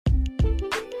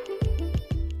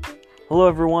Hello,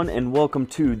 everyone, and welcome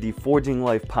to the Forging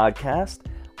Life podcast.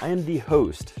 I am the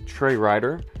host, Trey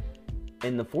Ryder,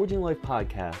 and the Forging Life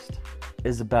podcast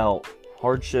is about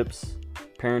hardships,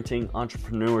 parenting,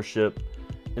 entrepreneurship,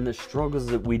 and the struggles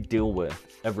that we deal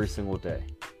with every single day.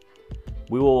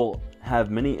 We will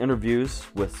have many interviews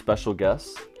with special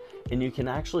guests, and you can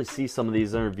actually see some of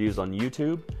these interviews on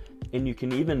YouTube, and you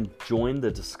can even join the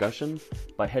discussion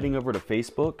by heading over to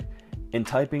Facebook and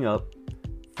typing up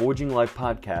Forging Life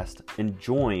Podcast and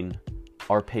join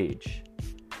our page.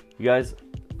 You guys,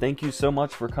 thank you so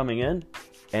much for coming in,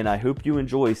 and I hope you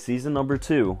enjoy season number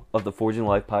 2 of the Forging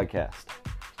Life Podcast.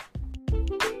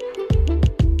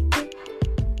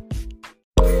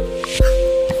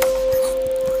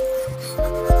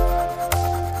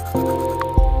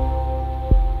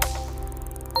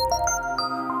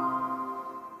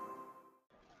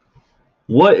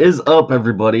 What is up,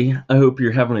 everybody? I hope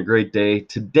you're having a great day.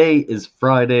 Today is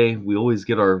Friday. We always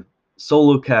get our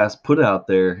solo cast put out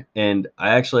there, and I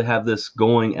actually have this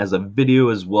going as a video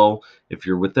as well. If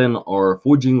you're within our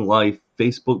Forging Life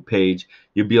Facebook page,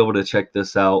 you'll be able to check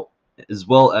this out as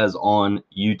well as on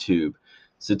YouTube.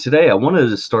 So today I wanted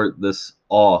to start this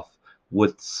off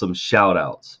with some shout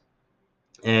outs.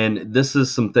 And this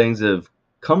is some things that have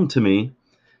come to me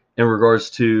in regards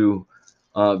to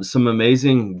some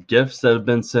amazing gifts that have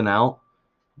been sent out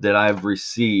that I've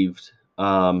received.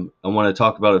 I want to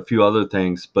talk about a few other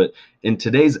things, but in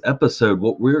today's episode,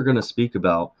 what we're going to speak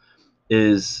about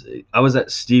is I was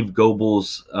at Steve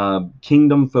Goble's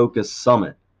Kingdom Focus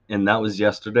Summit, and that was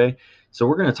yesterday. So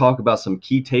we're going to talk about some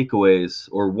key takeaways,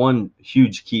 or one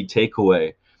huge key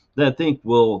takeaway that I think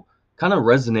will kind of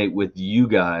resonate with you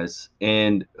guys,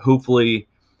 and hopefully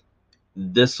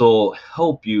this will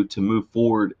help you to move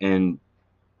forward and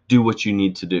do what you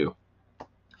need to do.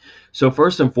 So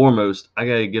first and foremost, I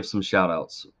got to give some shout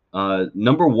outs.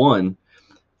 Number one,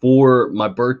 for my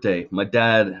birthday, my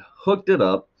dad hooked it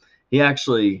up. He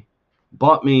actually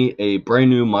bought me a brand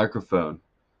new microphone.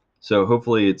 So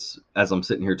hopefully it's, as I'm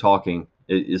sitting here talking,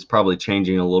 it is probably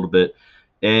changing a little bit.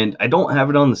 And I don't have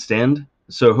it on the stand.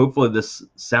 So hopefully this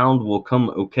sound will come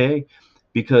okay,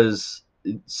 because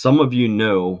some of you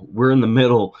know we're in the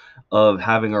middle of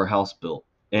having our house built.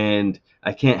 And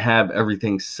I can't have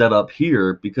everything set up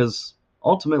here because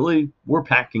ultimately we're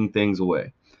packing things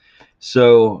away.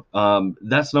 So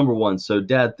that's number one. So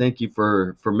Dad, thank you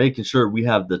for making sure we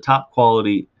have the top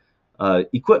quality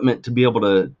equipment to be able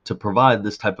to provide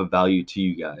this type of value to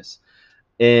you guys.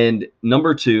 And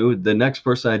number two, the next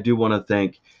person I do want to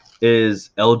thank is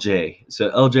LJ.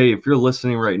 So LJ, if you're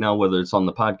listening right now, whether it's on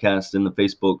the podcast, in the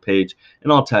Facebook page,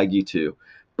 and I'll tag you too,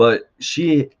 but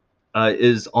she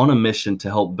is on a mission to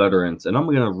help veterans. And I'm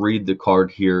going to read the card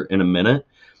here in a minute,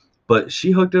 but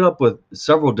she hooked it up with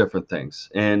several different things.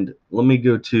 And let me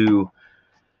go to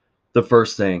the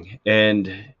first thing. And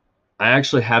I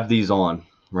actually have these on,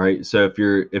 right? So if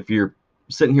you're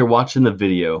sitting here watching the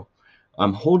video,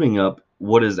 I'm holding up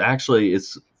what is actually,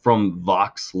 it's from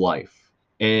Vox Life.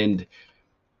 And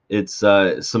it's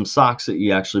some socks that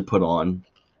you actually put on.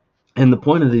 And the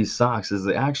point of these socks is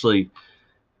they actually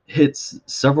hits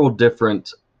several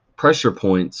different pressure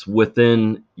points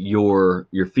within your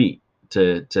feet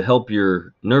to help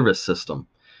your nervous system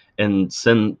and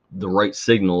send the right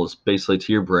signals basically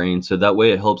to your brain, so that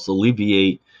way it helps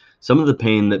alleviate some of the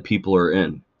pain that people are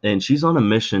in. And she's on a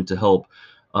mission to help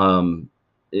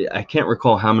I can't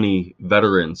recall how many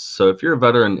veterans. So if you're a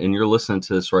veteran and you're listening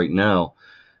to this right now,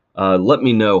 let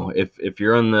me know. If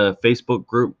you're in the Facebook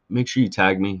group, make sure you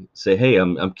tag me. Say, hey,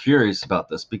 I'm curious about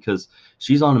this, because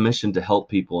she's on a mission to help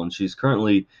people, and she's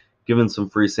currently giving some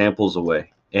free samples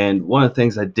away. And one of the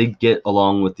things I did get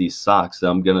along with these socks that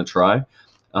I'm going to try,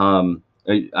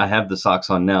 I have the socks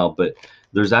on now, but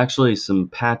there's actually some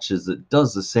patches that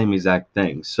does the same exact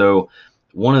thing. So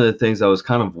one of the things I was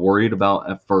kind of worried about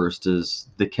at first is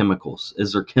the chemicals.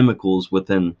 Is there chemicals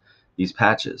within these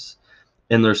patches?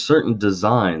 And there's certain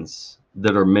designs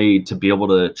that are made to be able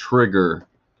to trigger,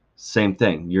 same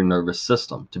thing, your nervous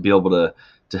system, to be able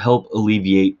to help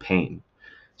alleviate pain.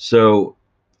 So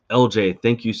LJ,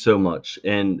 thank you so much.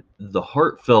 And the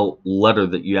heartfelt letter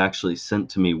that you actually sent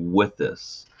to me with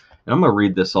this, and I'm going to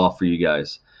read this off for you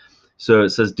guys. So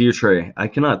it says, Dear Trey, I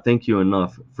cannot thank you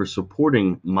enough for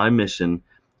supporting my mission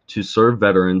to serve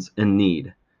veterans in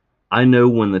need. I know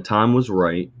when the time was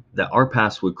right that our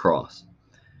paths would cross.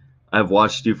 I've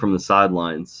watched you from the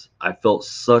sidelines. I felt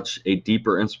such a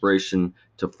deeper inspiration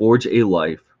to forge a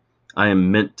life I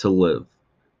am meant to live.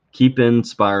 Keep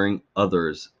inspiring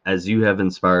others as you have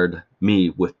inspired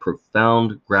me. With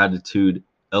profound gratitude,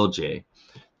 LJ.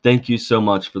 Thank you so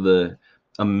much for the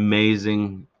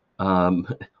amazing,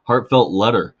 heartfelt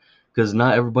letter. because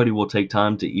not everybody will take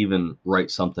time to even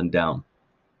write something down.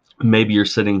 Maybe you're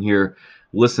sitting here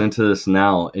listening to this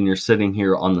now and you're sitting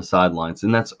here on the sidelines,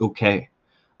 and that's okay.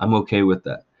 I'm okay with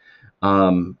that.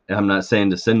 And I'm not saying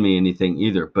to send me anything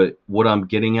either, but what I'm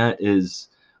getting at is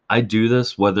I do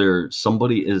this whether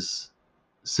somebody is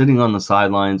sitting on the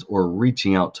sidelines or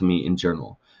reaching out to me in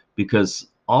general, because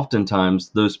oftentimes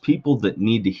those people that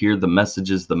need to hear the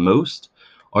messages the most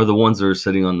are the ones that are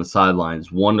sitting on the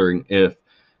sidelines wondering if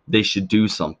they should do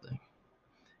something.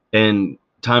 And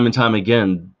time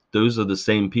again, those are the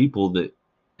same people that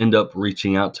end up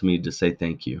reaching out to me to say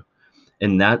thank you.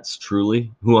 And that's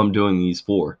truly who I'm doing these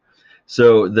for.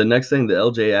 So the next thing that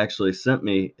LJ actually sent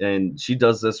me, and she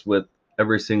does this with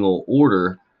every single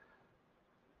order,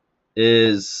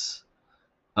 is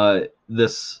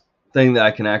this thing that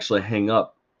I can actually hang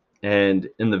up. And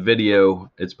in the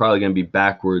video, it's probably going to be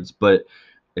backwards, but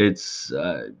it's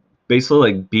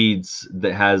basically like beads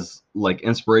that has like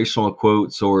inspirational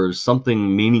quotes or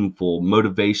something meaningful,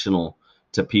 motivational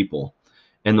to people.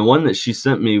 And the one that she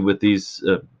sent me with these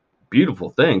beautiful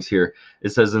things here, it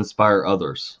says inspire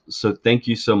others. So thank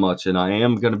you so much. And I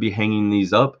am going to be hanging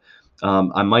these up.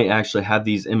 I might actually have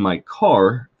these in my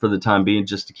car for the time being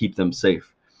just to keep them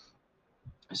safe.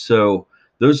 So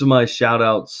those are my shout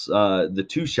outs, the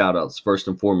two shout outs first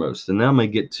and foremost. And now I'm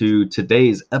going to get to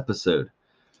today's episode.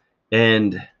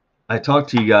 And I talked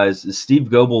to you guys, Steve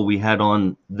Goebel, we had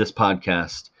on this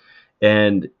podcast.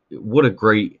 And what a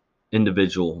great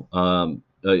individual.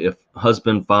 A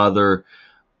husband, father.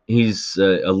 He's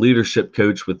a leadership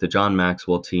coach with the John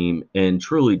Maxwell team and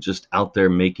truly just out there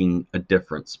making a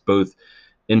difference, both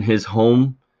in his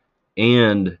home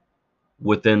and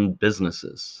within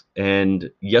businesses.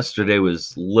 And yesterday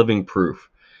was living proof.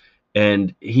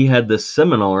 And he had this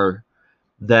seminar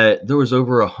that there was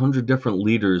over 100 different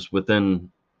leaders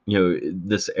within,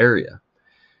 this area,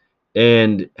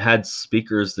 and had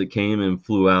speakers that came and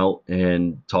flew out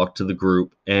and talked to the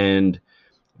group. And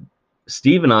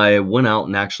Steve and I went out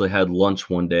and actually had lunch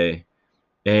one day,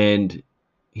 and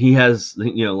he has,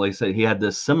 like I said, he had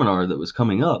this seminar that was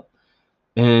coming up,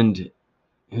 and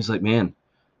he was like, man,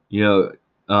 you know,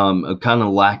 I'm kind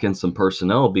of lacking some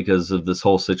personnel because of this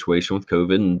whole situation with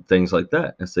COVID and things like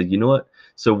that. I said, you know what?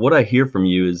 So what I hear from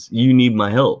you is you need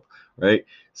my help, right?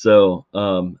 So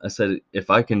I said, if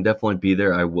I can definitely be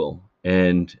there, I will.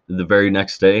 And the very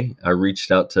next day, I reached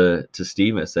out to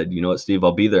Steve. I said, you know what, Steve,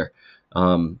 I'll be there.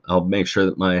 I'll make sure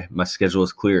that my schedule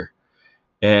is clear.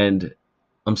 And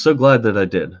I'm so glad that I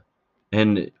did.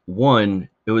 And one,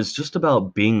 it was just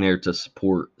about being there to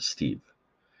support Steve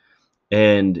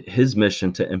and his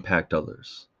mission to impact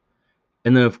others.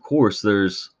 And then, of course,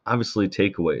 there's obviously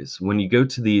takeaways. When you go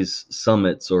to these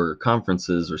summits or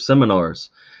conferences or seminars,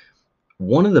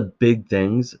 one of the big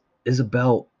things is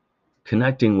about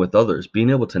connecting with others, being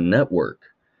able to network.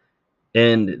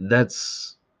 And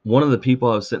that's one of the people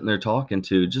I was sitting there talking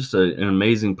to, just an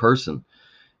amazing person.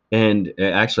 And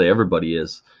actually, everybody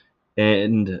is.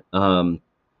 And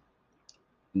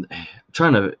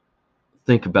trying to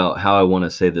think about how I want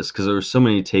to say this because there were so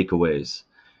many takeaways.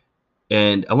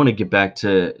 And I want to get back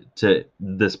to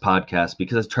this podcast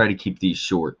because I try to keep these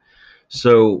short.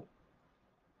 So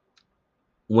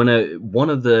when one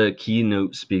of the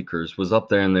keynote speakers was up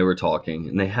there and they were talking,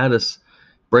 and they had us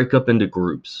break up into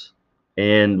groups,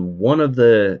 and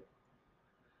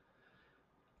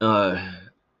uh,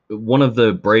 one of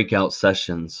the breakout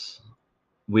sessions,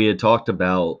 we had talked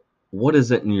about what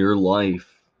is it in your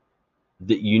life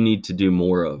that you need to do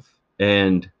more of,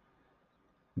 and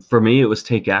for me, it was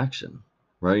take action,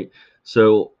 right?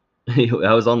 So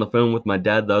I was on the phone with my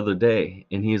dad the other day,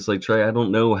 and he's like, Trey, I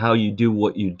don't know how you do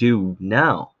what you do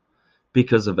now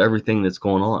because of everything that's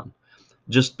going on.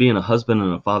 Just being a husband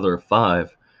and a father of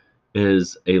 5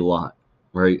 is a lot,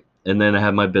 right? And then I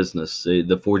have my business,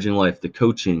 the Forging Life, the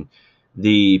coaching,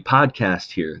 the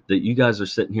podcast here that you guys are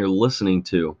sitting here listening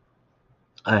to.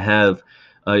 I have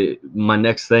my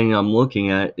next thing I'm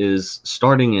looking at is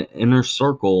starting an inner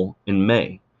circle in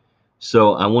May.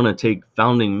 So I want to take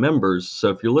founding members. So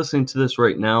if you're listening to this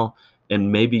right now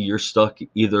and maybe you're stuck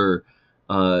either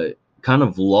uh, kind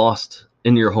of lost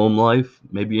in your home life,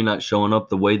 maybe you're not showing up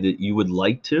the way that you would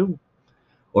like to,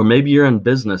 or maybe you're in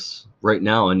business right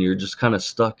now and you're just kind of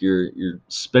stuck. You're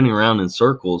spinning around in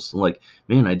circles, like,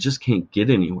 man, I just can't get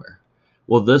anywhere.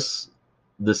 Well, this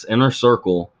inner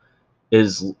circle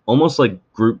is almost like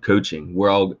group coaching where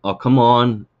I'll come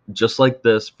on just like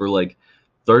this for like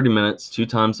 30 minutes 2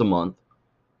 times a month,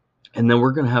 and then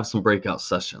we're going to have some breakout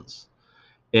sessions.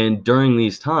 And during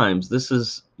these times, this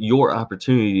is your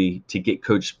opportunity to get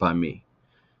coached by me.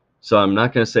 So I'm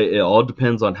not going to say it all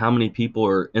depends on how many people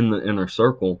are in the inner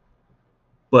circle,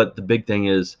 But the big thing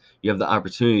is you have the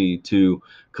opportunity to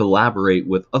collaborate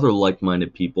with other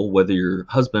like-minded people, whether you're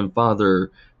husband,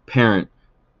 father, parent,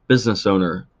 business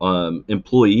owner,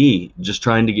 employee, just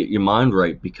trying to get your mind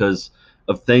right because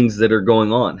of things that are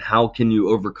going on. How can you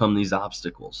overcome these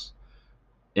obstacles?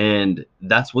 And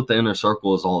that's what the inner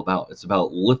circle is all about. It's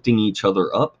about lifting each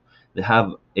other up, to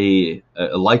have a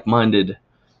like-minded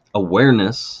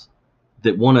awareness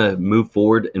that want to move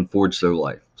forward and forge their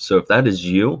life. So if that is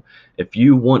you, if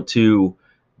you want to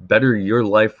better your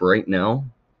life right now,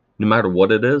 no matter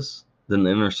what it is, then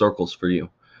the inner circle's for you.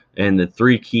 And the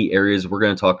three key areas we're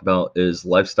going to talk about is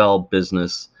lifestyle,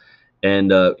 business,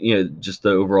 and just the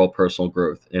overall personal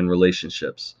growth and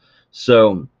relationships.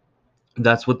 So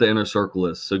that's what the inner circle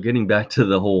is. So getting back to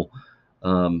the whole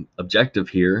objective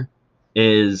here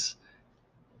is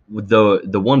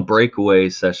the one breakaway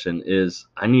session is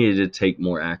I needed to take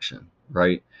more action,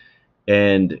 right?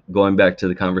 And going back to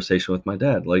the conversation with my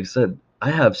dad, like I said,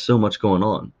 I have so much going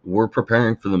on. We're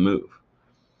preparing for the move.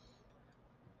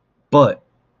 But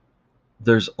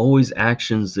there's always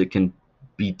actions that can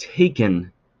be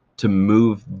taken to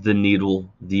move the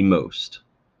needle the most,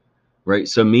 right?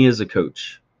 So me as a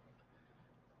coach,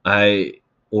 I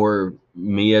or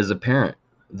me as a parent,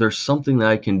 there's something that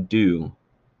I can do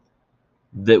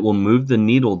that will move the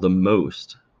needle the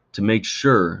most to make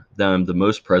sure that I'm the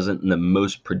most present and the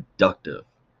most productive.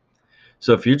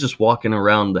 So if you're just walking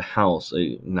around the house,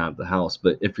 not the house,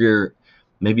 but if you're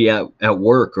maybe at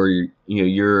work or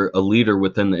you're a leader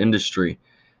within the industry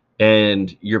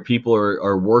and your people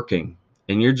are working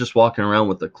and you're just walking around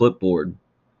with a clipboard,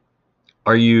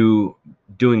 are you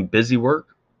doing busy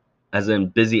work, as in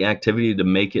busy activity to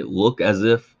make it look as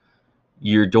if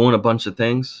you're doing a bunch of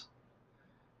things?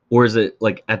 Or is it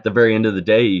like at the very end of the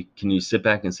day, can you sit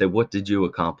back and say, what did you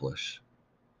accomplish?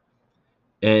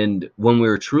 And when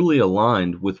we're truly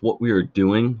aligned with what we are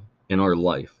doing in our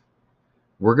life,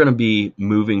 we're going to be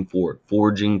moving forward,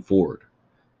 forging forward.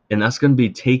 And that's going to be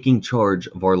taking charge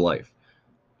of our life,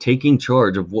 taking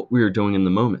charge of what we are doing in the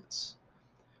moments.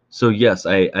 So, yes,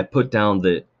 I put down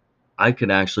that I could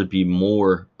actually be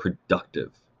more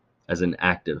productive as an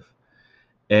active.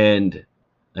 And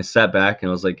I sat back and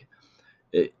I was like,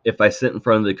 if I sit in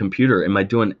front of the computer, am I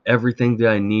doing everything that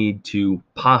I need to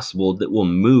possible that will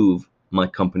move my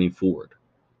company forward?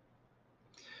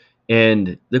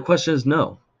 And the question is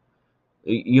no.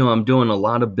 I'm doing a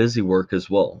lot of busy work as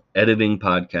well, editing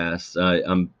podcasts.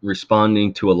 I'm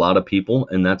responding to a lot of people,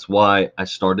 and that's why I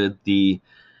started the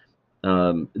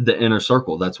inner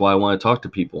circle. That's why I want to talk to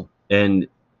people, and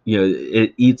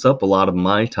it eats up a lot of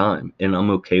my time, and I'm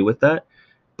okay with that.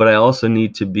 But I also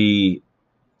need to be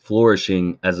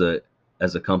flourishing as a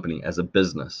company, as a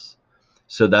business.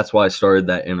 So that's why I started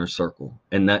that inner circle,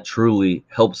 and that truly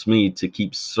helps me to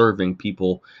keep serving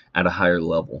people at a higher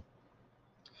level.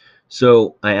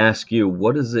 So I ask you,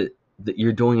 what is it that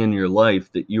you're doing in your life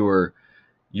that you're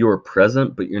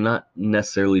present, but you're not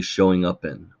necessarily showing up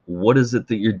in? What is it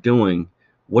that you're doing?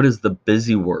 What is the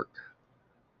busy work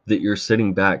that you're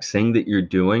sitting back saying that you're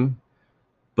doing,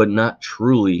 but not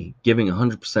truly giving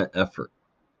 100% effort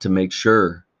to make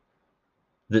sure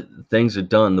that things are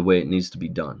done the way it needs to be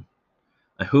done?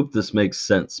 I hope this makes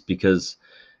sense because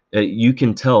you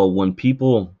can tell when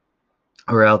people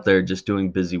are out there just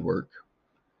doing busy work.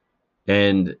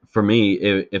 And for me,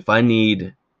 if I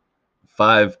need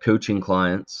 5 coaching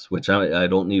clients, which I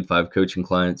don't need 5 coaching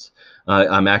clients.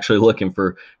 I'm actually looking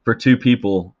for 2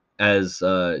 people as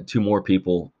 2 more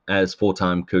people as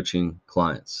full-time coaching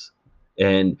clients.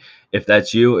 And if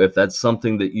that's you, if that's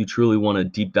something that you truly want to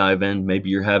deep dive in,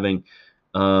 maybe you're having,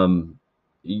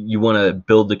 you want to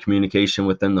build the communication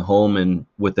within the home and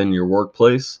within your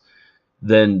workplace,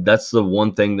 then that's the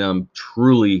one thing that I'm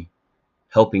truly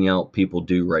helping out people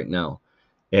do right now.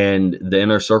 And the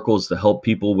inner circle is to help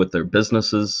people with their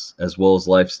businesses as well as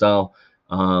lifestyle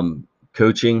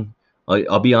coaching.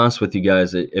 I'll be honest with you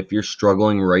guys, if you're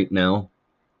struggling right now,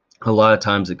 a lot of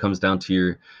times it comes down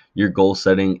to your goal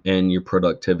setting and your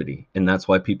productivity, and that's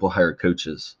why people hire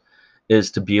coaches,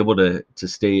 is to be able to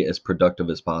stay as productive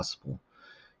as possible.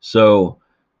 So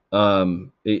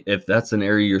if that's an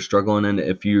area you're struggling in,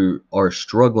 if you are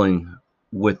struggling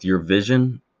with your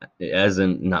vision, as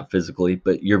in not physically,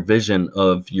 but your vision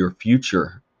of your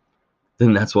future,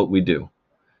 then that's what we do.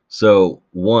 So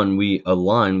one, we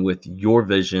align with your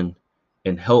vision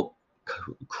and help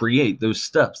create those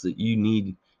steps that you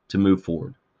need to move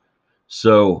forward.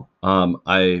 So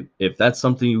if that's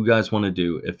something you guys want to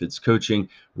do, if it's coaching,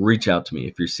 reach out to me.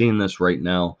 If you're seeing this right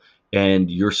now and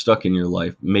you're stuck in your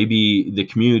life, maybe the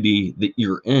community that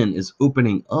you're in is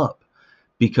opening up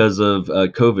because of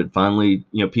COVID. Finally,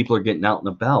 people are getting out and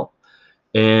about.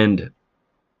 And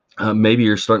maybe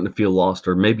you're starting to feel lost,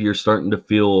 or maybe you're starting to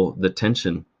feel the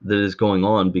tension that is going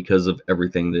on because of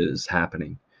everything that is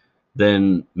happening.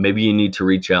 Then maybe you need to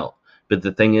reach out. But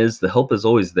the thing is, the help is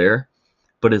always there,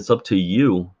 but it's up to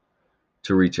you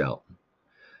to reach out.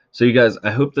 So, you guys,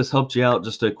 I hope this helped you out.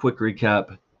 Just a quick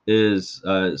recap is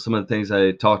some of the things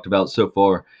I talked about so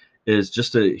far is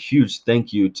just a huge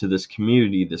thank you to this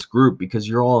community, this group, because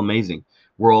you're all amazing.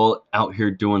 We're all out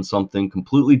here doing something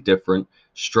completely different,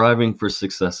 striving for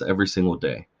success every single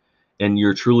day, and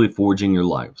you're truly forging your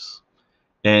lives.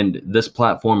 And this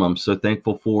platform I'm so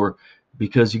thankful for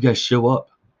because you guys show up.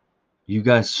 You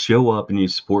guys show up and you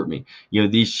support me. You know,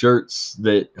 these shirts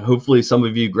that hopefully some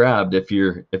of you grabbed, if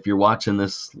you're watching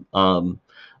this on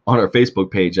our Facebook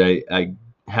page, I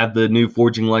have the new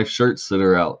Forging Life shirts that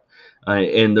are out.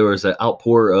 And there was an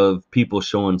outpour of people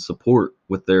showing support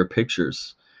with their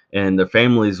pictures and their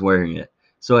families wearing it.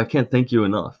 So I can't thank you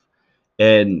enough.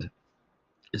 And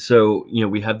so, you know,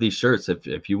 we have these shirts.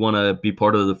 If you want to be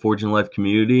part of the Forging Life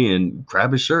community, and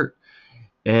grab a shirt.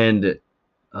 And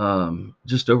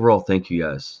just overall, thank you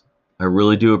guys. I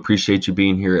really do appreciate you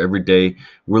being here every day.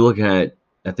 We're looking at,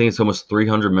 I think it's almost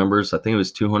 300 members. I think it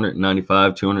was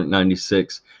 295,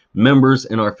 296 members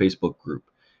in our Facebook group.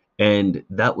 And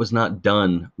that was not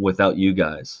done without you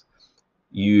guys.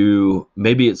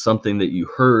 Maybe it's something that you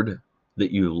heard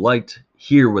that you liked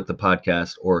here with the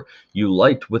podcast, or you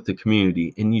liked with the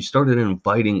community, and you started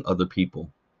inviting other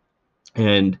people.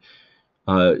 And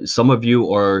some of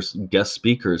you are guest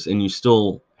speakers and you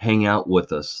still hang out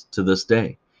with us to this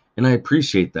day. And I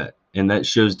appreciate that. And that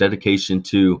shows dedication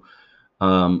to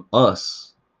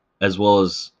us, as well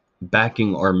as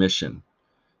backing our mission.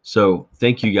 So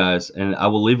thank you guys. And I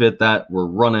will leave it at that. We're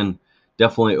running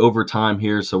definitely over time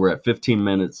here. So we're at 15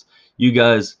 minutes. You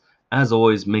guys, as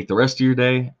always, make the rest of your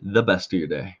day the best of your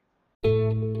day.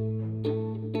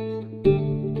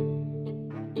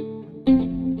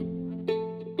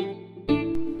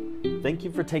 Thank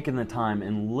you for taking the time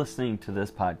and listening to this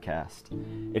podcast.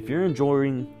 If you're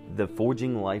enjoying the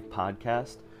Forging Life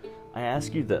podcast, I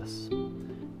ask you this.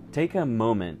 Take a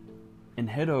moment and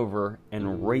head over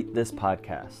and rate this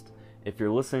podcast. If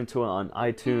you're listening to it on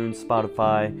iTunes,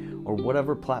 Spotify, or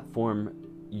whatever platform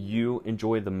you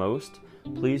enjoy the most,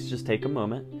 please just take a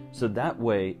moment, so that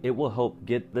way it will help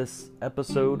get this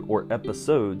episode or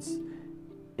episodes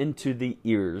into the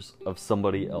ears of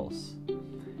somebody else.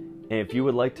 And if you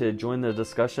would like to join the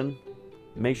discussion,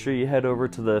 make sure you head over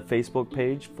to the Facebook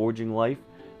page, Forging Life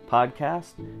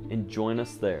Podcast, and join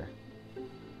us there.